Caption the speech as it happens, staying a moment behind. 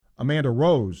Amanda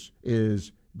Rose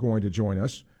is going to join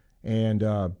us.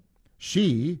 And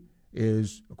she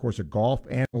is, of course, a golf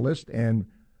analyst and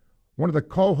one of the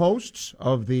co-hosts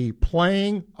of the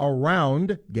Playing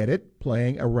Around, get it,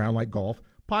 Playing Around Like Golf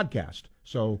podcast.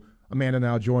 So Amanda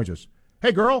now joins us.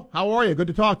 Hey, girl, how are you? Good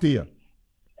to talk to you.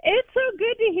 It's so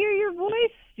good to hear your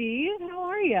voice, Steve. How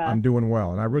are you? I'm doing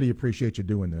well, and I really appreciate you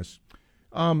doing this.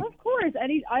 Of course.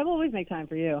 I will always make time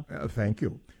for you. Thank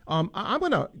you. I'm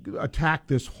going to attack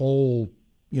this whole,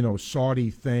 Saudi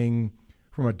thing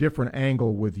from a different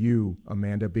angle with you,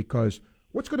 Amanda, because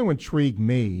what's going to intrigue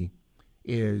me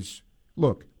is,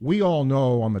 look, we all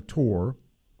know on the tour,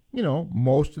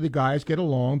 most of the guys get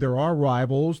along. There are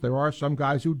rivals. There are some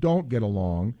guys who don't get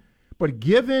along. But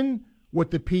given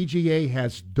what the PGA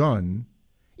has done,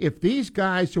 if these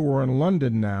guys who are in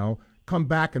London now come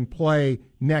back and play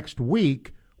next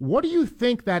week, what do you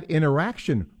think that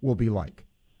interaction will be like?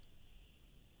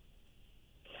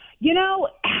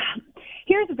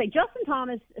 Here's the thing. Justin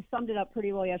Thomas summed it up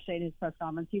pretty well yesterday in his press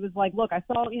conference. He was like, look, I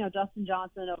saw, Dustin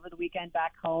Johnson over the weekend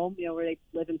back home, where they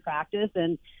live in practice.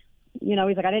 And, he's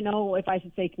like, I didn't know if I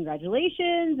should say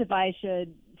congratulations, if I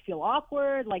should feel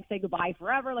awkward, like say goodbye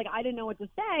forever. Like, I didn't know what to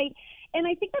say. And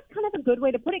I think that's kind of a good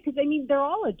way to put it because, they're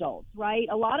all adults, right?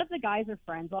 A lot of the guys are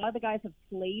friends. A lot of the guys have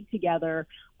played together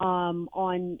on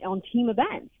team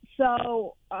events.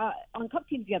 So on cup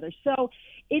teams together. So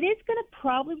it is going to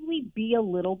probably be a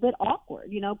little bit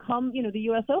awkward, come, the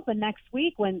U.S. Open next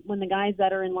week when the guys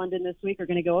that are in London this week are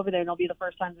going to go over there and it'll be the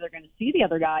first time that they're going to see the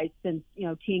other guys since,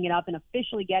 teeing it up and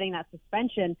officially getting that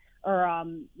suspension or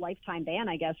lifetime ban,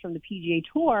 I guess, from the PGA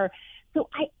Tour. So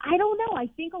I don't know. I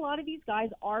think a lot of these guys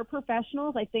are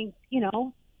professionals. I think,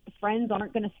 friends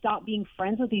aren't going to stop being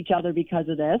friends with each other because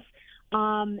of this.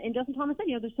 And Justin Thomas said,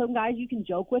 there's some guys you can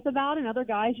joke with about and other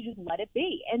guys you just let it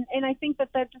be. And I think that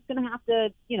they're just going to have to,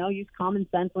 use common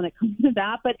sense when it comes to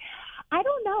that. But I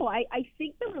don't know. I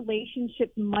think the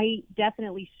relationship might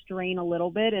definitely strain a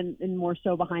little bit and more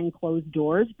so behind closed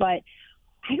doors. But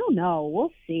I don't know.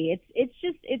 We'll see.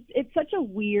 It's such a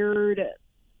weird –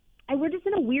 we're just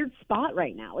in a weird spot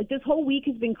right now. Like this whole week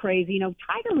has been crazy.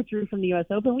 Tiger withdrew from the U.S.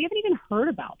 Open. We haven't even heard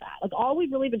about that. Like all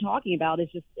we've really been talking about is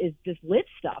this LIV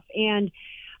stuff. And,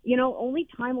 only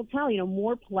time will tell.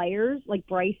 More players like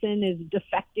Bryson is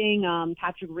defecting.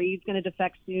 Patrick Reed's going to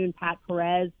defect soon. Pat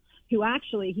Perez, who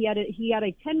actually he had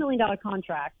a $10 million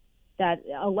contract that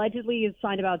allegedly is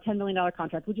signed about a $10 million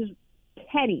contract, which is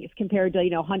pennies compared to,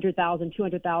 100,000,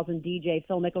 200,000 DJ,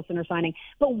 Phil Mickelson are signing.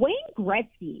 But Wayne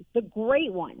Gretzky, the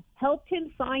great one, helped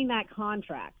him sign that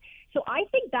contract. So I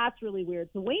think that's really weird.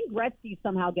 So Wayne Gretzky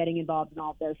somehow getting involved in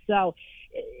all this. So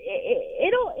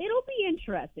it'll be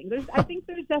interesting. I think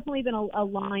there's definitely been a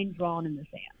line drawn in the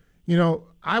sand.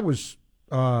 I was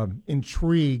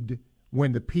intrigued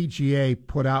when the PGA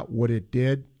put out what it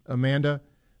did, Amanda.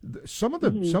 Some of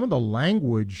the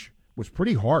language was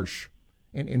pretty harsh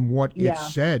in what it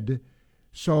said.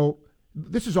 So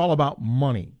this is all about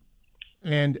money.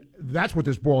 And that's what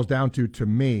this boils down to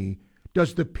me.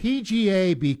 Does the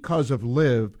PGA, because of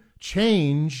LIV,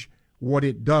 change what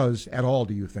it does at all,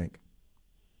 do you think?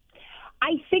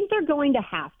 I think they're going to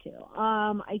have to.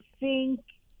 I think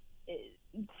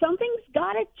something's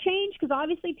got to change because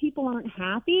obviously people aren't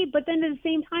happy. But then at the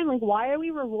same time, why are we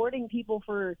rewarding people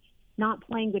for not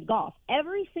playing good golf?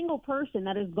 Every single person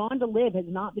that has gone to LIV has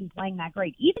not been playing that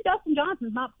great. Even Dustin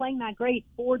Johnson's not playing that great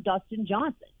for Dustin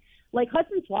Johnson. Like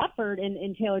Hudson Swafford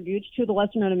and Taylor Gooch, two of the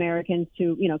lesser-known Americans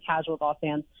to, casual golf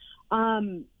fans,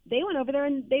 they went over there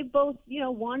and they both,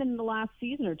 won in the last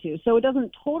season or two. So it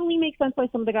doesn't totally make sense why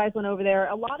some of the guys went over there.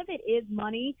 A lot of it is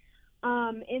money.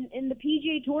 And the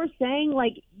PGA Tour saying,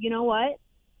 you know what,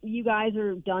 you guys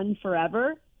are done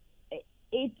forever.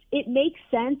 It makes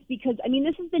sense because,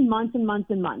 this has been months and months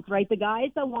and months, right? The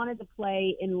guys that wanted to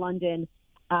play in London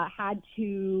had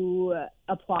to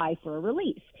apply for a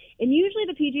release. And usually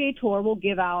the PGA Tour will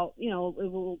give out, it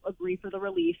will agree for the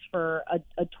release for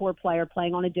a tour player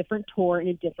playing on a different tour in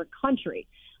a different country.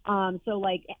 So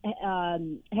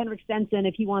Henrik Stenson,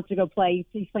 if he wants to go play,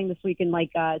 he's playing this week in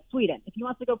Sweden. If he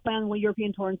wants to go play on the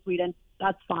European Tour in Sweden,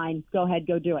 that's fine. Go ahead,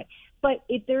 go do it. But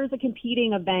if there's a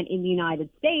competing event in the United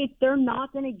States, they're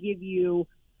not going to give you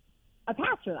a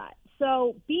pass for that.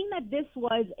 So being that this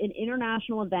was an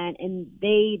international event and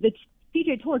the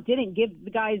PGA Tour didn't give the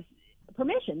guys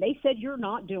permission, they said, you're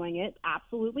not doing it.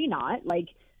 Absolutely not.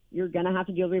 You're going to have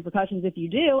to deal with repercussions if you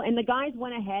do. And the guys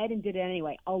went ahead and did it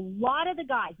anyway. A lot of the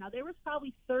guys, now there was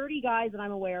probably 30 guys that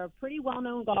I'm aware of, pretty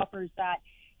well-known golfers that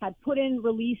had put in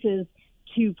releases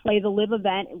to play the LIV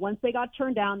event. Once they got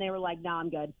turned down, they were like, no, I'm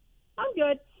good.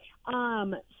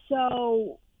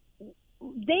 So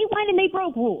they went and they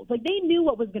broke rules. Like, they knew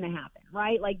what was going to happen,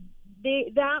 right? Like,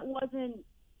 that wasn't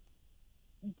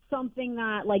something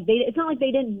that, like, it's not like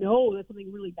they didn't know that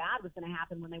something really bad was going to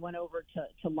happen when they went over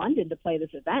to London to play this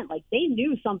event. Like, they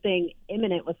knew something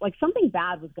imminent was, like, something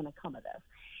bad was going to come of this.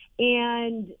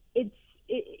 And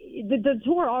the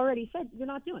tour already said, you're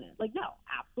not doing it. Like, no,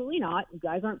 absolutely not. You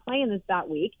guys aren't playing this that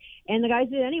week. And the guys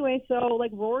did anyway. So,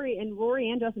 like, Rory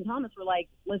and Justin Thomas were like,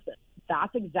 listen,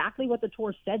 that's exactly what the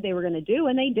tour said they were going to do,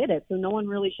 and they did it. So no one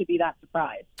really should be that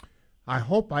surprised. I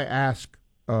hope I ask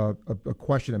a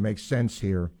question that makes sense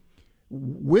here.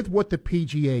 With what the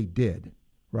PGA did,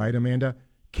 right, Amanda,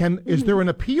 is there an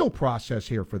appeal process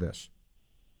here for this?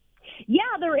 Yeah,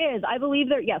 there is. I believe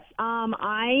there. Yes,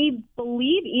 I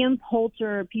believe Ian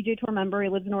Poulter, PGA Tour member, he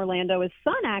lives in Orlando. His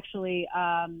son actually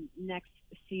next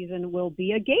season will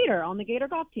be a Gator on the Gator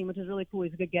golf team, which is really cool.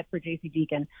 He's a good get for JC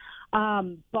Deacon.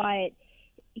 But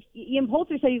Ian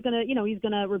Poulter said he's gonna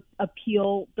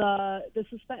appeal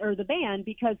the ban,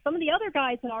 because some of the other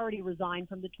guys had already resigned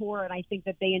from the tour, and I think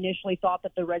that they initially thought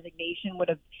that the resignation would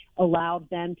have allowed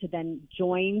them to then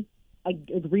rejoin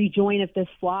if this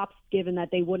flops, given that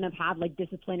they wouldn't have had like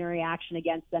disciplinary action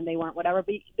against them. They weren't whatever.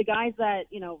 But the guys that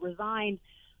resigned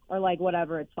are like,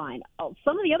 whatever, it's fine.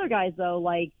 Some of the other guys though,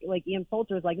 like Ian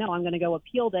Poulter is like, no, I'm going to go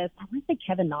appeal this. I'm going to say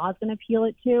Kevin Na is going to appeal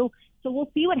it too. So we'll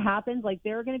see what happens. Like,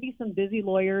 there are going to be some busy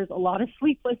lawyers, a lot of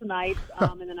sleepless nights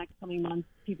in the next coming months,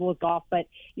 people with golf. But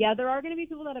yeah, there are going to be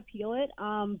people that appeal it.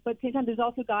 But at the same time, there's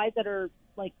also guys that are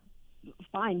like,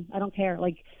 fine, I don't care.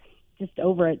 Like, just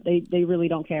over it. They really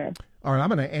don't care. All right, I'm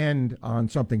going to end on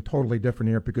something totally different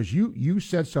here, because you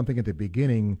said something at the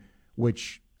beginning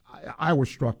which I was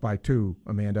struck by too,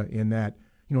 Amanda, in that,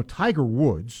 Tiger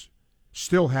Woods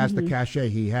still has the cachet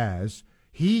he has.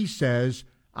 He says,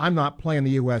 I'm not playing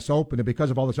the U.S. Open, and because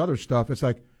of all this other stuff, it's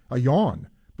like a yawn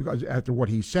because after what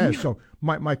he says. So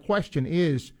my question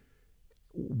is,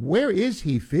 where is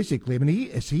he physically? I mean,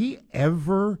 is he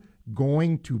ever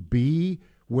going to be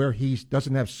where he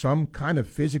doesn't have some kind of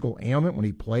physical ailment when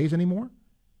he plays anymore?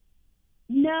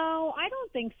 No, I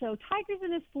don't think so. Tiger's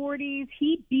in his 40s.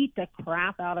 He beat the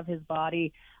crap out of his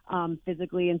body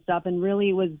physically and stuff, and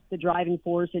really was the driving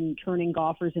force in turning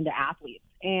golfers into athletes.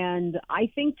 And I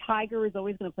think Tiger is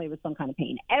always going to play with some kind of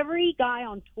pain. Every guy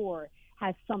on tour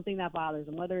has something that bothers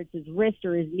him, whether it's his wrist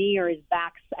or his knee or his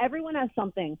back. Everyone has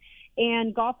something.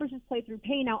 And golfers just play through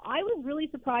pain. Now, I was really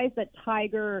surprised that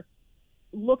Tiger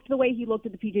looked the way he looked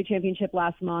at the PGA Championship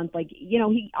last month. Like,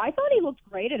 I thought he looked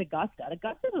great at Augusta.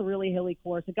 Augusta's a really hilly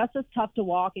course. Augusta's tough to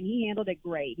walk, and he handled it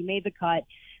great. He made the cut.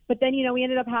 But then, he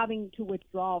ended up having to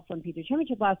withdraw from PGA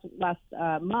Championship last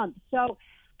month. So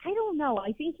I don't know.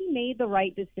 I think he made the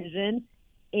right decision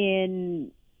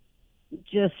in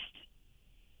just,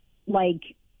 like,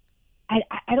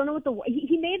 I don't know what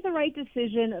he made the right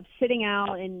decision of sitting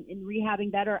out and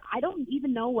rehabbing better. I don't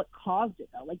even know what caused it,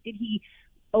 though. Like, did he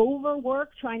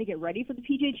overwork trying to get ready for the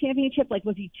PGA Championship? Like,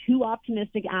 was he too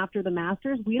optimistic after the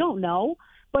Masters? We don't know.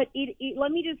 But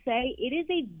let me just say, it is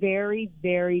a very,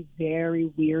 very, very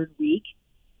weird week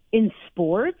in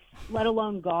sports, let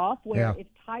alone golf, where if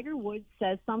Tiger Woods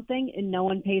says something and no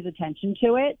one pays attention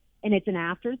to it, and it's an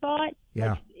afterthought,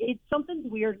 like, it's something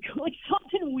weird. Like,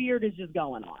 something weird is just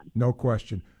going on. No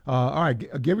question. All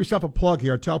right, give yourself a plug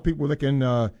here. Tell people they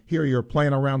can hear your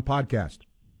Playing Around podcast.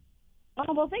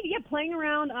 Well, thank you. Yeah, Playing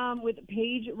Around with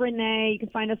Paige Renee. You can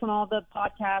find us on all the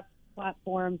podcast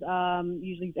platforms.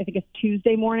 Usually, I think it's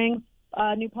Tuesday morning.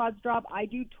 New pods drop. I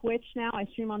do Twitch now. I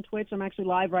stream on Twitch. I'm actually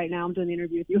live right now. I'm doing the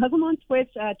interview with you. I'm on Twitch,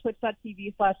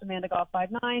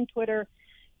 twitch.tv/AmandaGolf59. Twitter,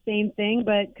 same thing.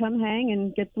 But come hang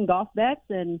and get some golf bets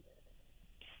and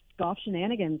golf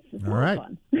shenanigans. It's all right.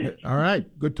 Fun. All right.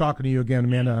 Good talking to you again,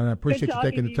 Amanda, and I appreciate you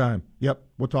taking the time. Yep.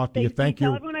 We'll talk to you. Thank you.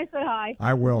 Tell everyone I said hi.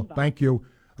 I will. Bye. Thank you.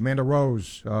 Amanda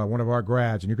Rose, one of our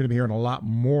grads, and you're going to be hearing a lot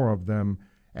more of them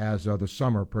as the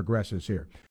summer progresses here.